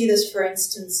can see this, for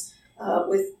instance,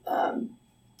 with the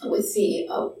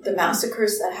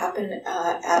massacres that happen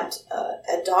at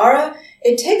Dara.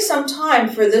 It takes some time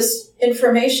for this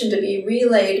information to be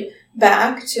relayed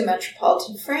back to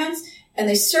metropolitan France, and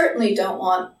they certainly don't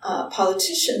want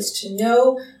politicians to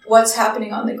know what's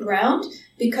happening on the ground,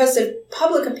 because if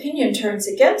public opinion turns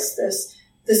against this,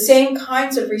 the same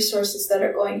kinds of resources that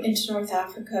are going into North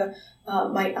Africa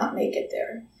might not make it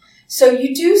there. So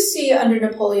you do see under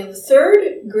Napoleon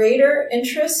III greater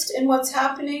interest in what's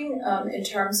happening in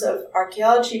terms of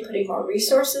archaeology, putting more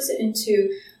resources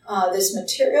into this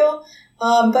material.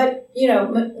 But,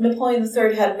 Napoleon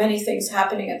III had many things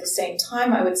happening at the same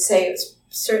time. I would say it's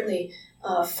certainly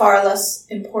far less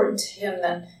important to him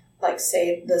than, like,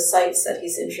 say, the sites that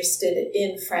he's interested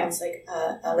in France, like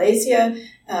Alesia,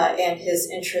 and his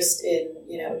interest in,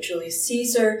 Julius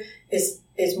Caesar is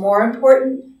more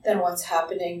important than what's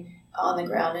happening on the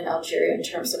ground in Algeria in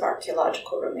terms of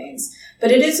archaeological remains. But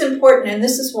it is important, and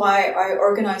this is why I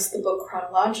organized the book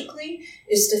chronologically,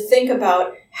 is to think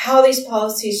about how these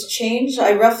policies change.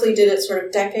 I roughly did it sort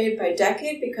of decade by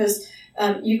decade, because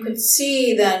you could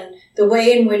see then the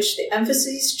way in which the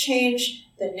emphases change,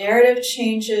 the narrative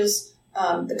changes,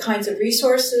 the kinds of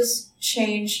resources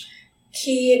change.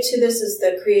 Key to this is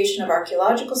the creation of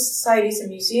archaeological societies and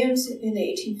museums in the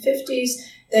 1850s.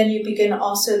 Then you begin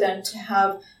also then to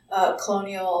have the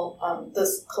colonial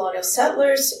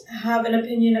settlers have an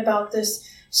opinion about this.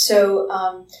 So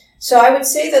I would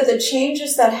say that the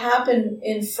changes that happen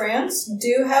in France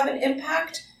do have an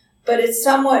impact, but it's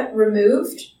somewhat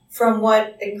removed from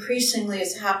what increasingly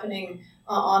is happening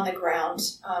on the ground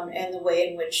and the way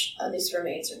in which these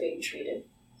remains are being treated.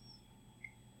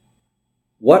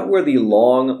 What were the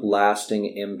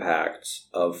long-lasting impacts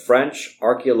of French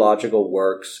archaeological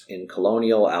works in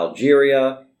colonial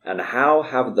Algeria, and how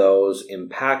have those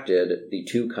impacted the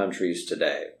two countries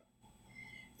today?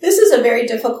 This is a very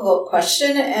difficult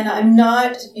question, and I'm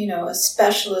not, a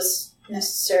specialist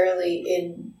necessarily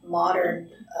in modern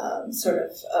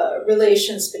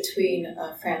relations between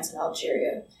France and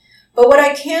Algeria. But what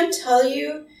I can tell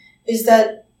you is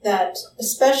that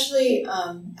especially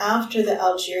after the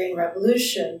Algerian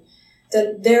Revolution,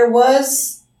 that there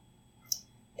was,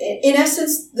 in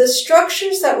essence, the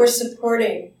structures that were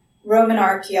supporting Roman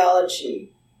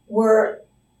archaeology were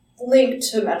linked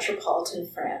to metropolitan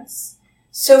France.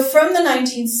 So from the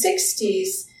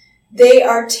 1960s, they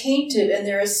are tainted and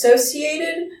they're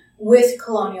associated with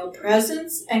colonial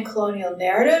presence and colonial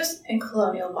narratives and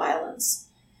colonial violence.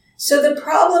 So the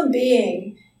problem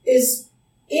being is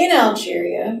in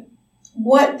Algeria,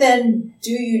 what then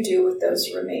do you do with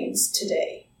those remains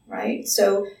today, right?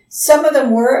 So some of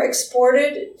them were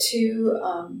exported to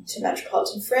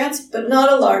metropolitan France, but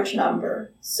not a large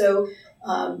number. So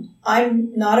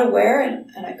I'm not aware,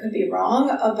 and I could be wrong,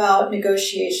 about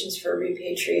negotiations for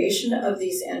repatriation of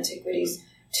these antiquities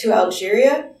to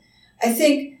Algeria. I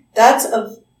think that's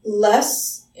of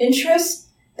less interest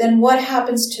than what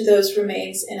happens to those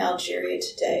remains in Algeria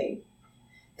today.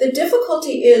 The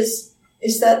difficulty is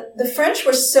that the French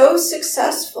were so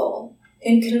successful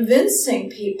in convincing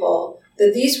people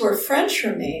that these were French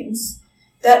remains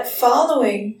that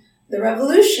following the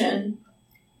revolution,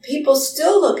 people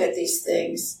still look at these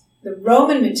things. The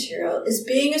Roman material is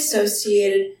being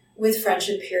associated with French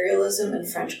imperialism and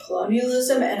French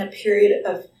colonialism and a period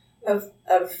of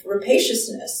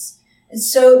rapaciousness. And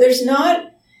so there's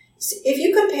not, if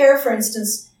you compare, for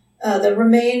instance, the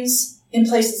remains in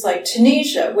places like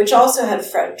Tunisia, which also had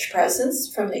French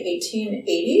presence from the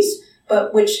 1880s,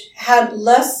 but which had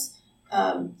less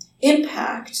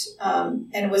impact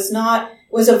and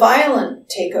was a violent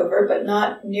takeover, but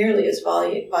not nearly as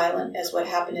violent as what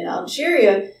happened in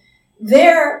Algeria.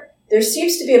 There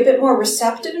seems to be a bit more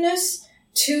receptiveness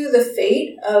to the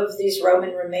fate of these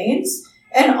Roman remains,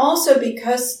 and also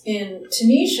because in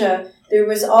Tunisia there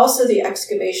was also the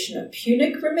excavation of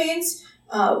Punic remains,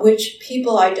 which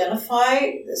people identify,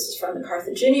 this is from the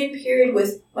Carthaginian period,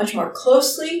 with much more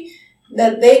closely,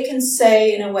 that they can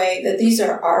say in a way that these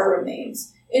are our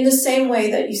remains. In the same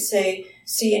way that you see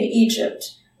in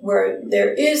Egypt, where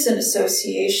there is an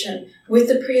association with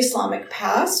the pre-Islamic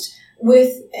past,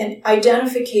 with an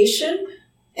identification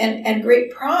and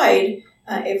great pride,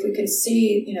 if we can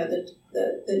see,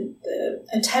 the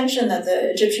attention that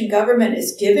the Egyptian government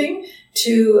is giving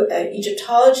to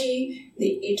Egyptology,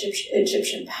 the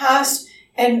Egyptian past,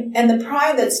 and the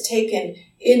pride that's taken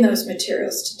in those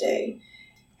materials today.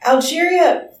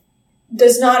 Algeria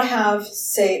does not have,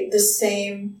 say, the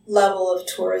same level of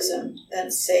tourism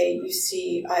that, say, you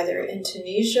see either in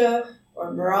Tunisia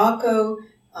or Morocco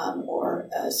or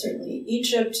certainly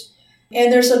Egypt.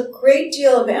 And there's a great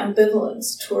deal of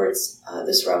ambivalence towards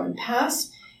this Roman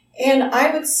past. And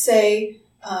I would say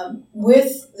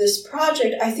with this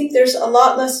project, I think there's a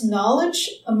lot less knowledge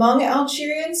among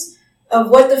Algerians of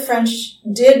what the French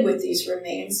did with these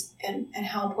remains and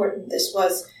how important this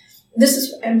was. This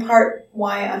is in part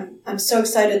why I'm so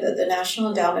excited that the National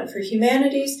Endowment for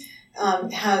Humanities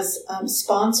has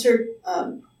sponsored,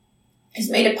 has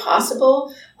made it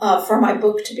possible for my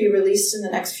book to be released in the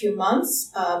next few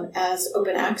months as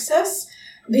open access,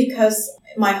 because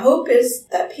my hope is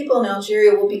that people in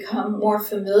Algeria will become more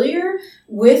familiar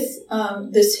with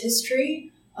this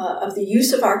history of the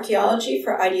use of archaeology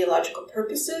for ideological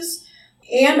purposes,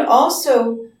 and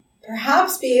also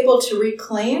perhaps be able to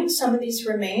reclaim some of these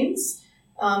remains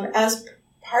as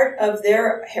part of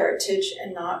their heritage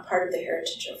and not part of the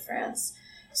heritage of France.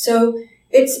 So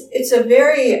it's a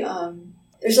very,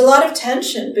 there's a lot of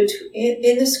tension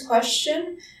in this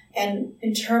question, and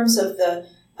in terms of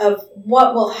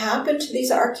what will happen to these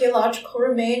archaeological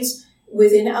remains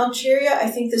within Algeria. I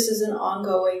think this is an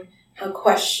ongoing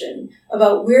question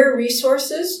about where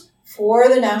resources for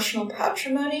the national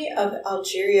patrimony of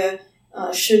Algeria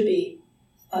should be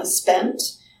spent.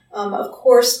 Of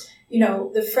course,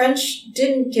 the French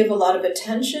didn't give a lot of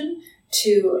attention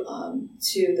to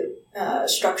the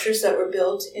structures that were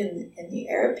built in the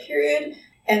Arab period.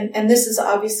 And this is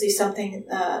obviously something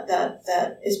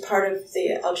that is part of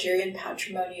the Algerian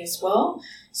patrimony as well.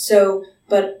 So,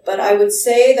 but I would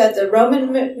say that the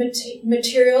Roman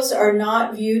materials are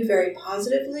not viewed very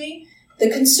positively. The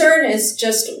concern is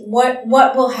just what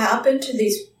will happen to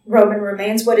these Roman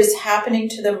remains, what is happening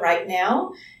to them right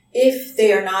now, if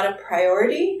they are not a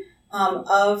priority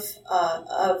of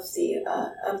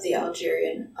the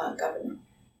Algerian government.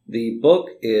 The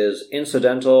book is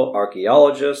Incidental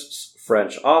Archaeologists,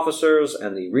 French Officers,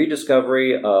 and the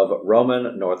Rediscovery of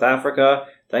Roman North Africa.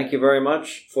 Thank you very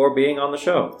much for being on the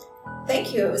show.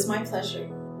 Thank you. It was my pleasure.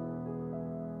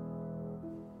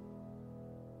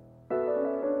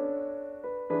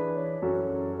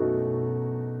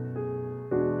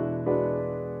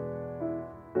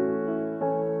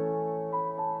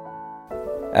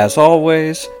 As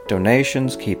always,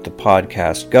 donations keep the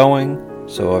podcast going,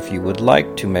 so if you would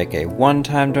like to make a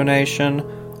one-time donation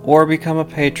or become a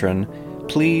patron,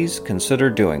 please consider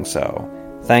doing so.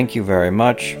 Thank you very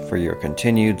much for your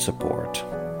continued support.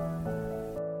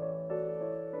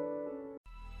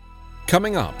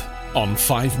 Coming up on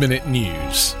 5 Minute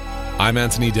News, I'm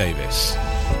Anthony Davis.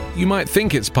 You might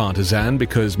think it's partisan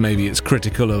because maybe it's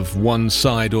critical of one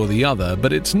side or the other,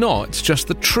 but it's not. It's just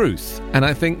the truth. And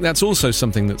I think that's also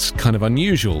something that's kind of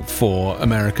unusual for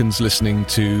Americans listening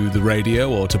to the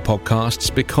radio or to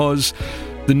podcasts, because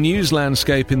the news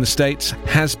landscape in the States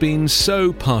has been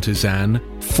so partisan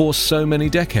for so many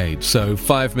decades. So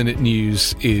 5-minute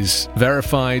news is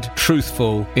verified,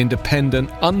 truthful,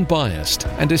 independent, unbiased,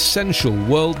 and essential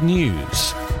world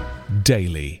news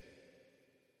daily.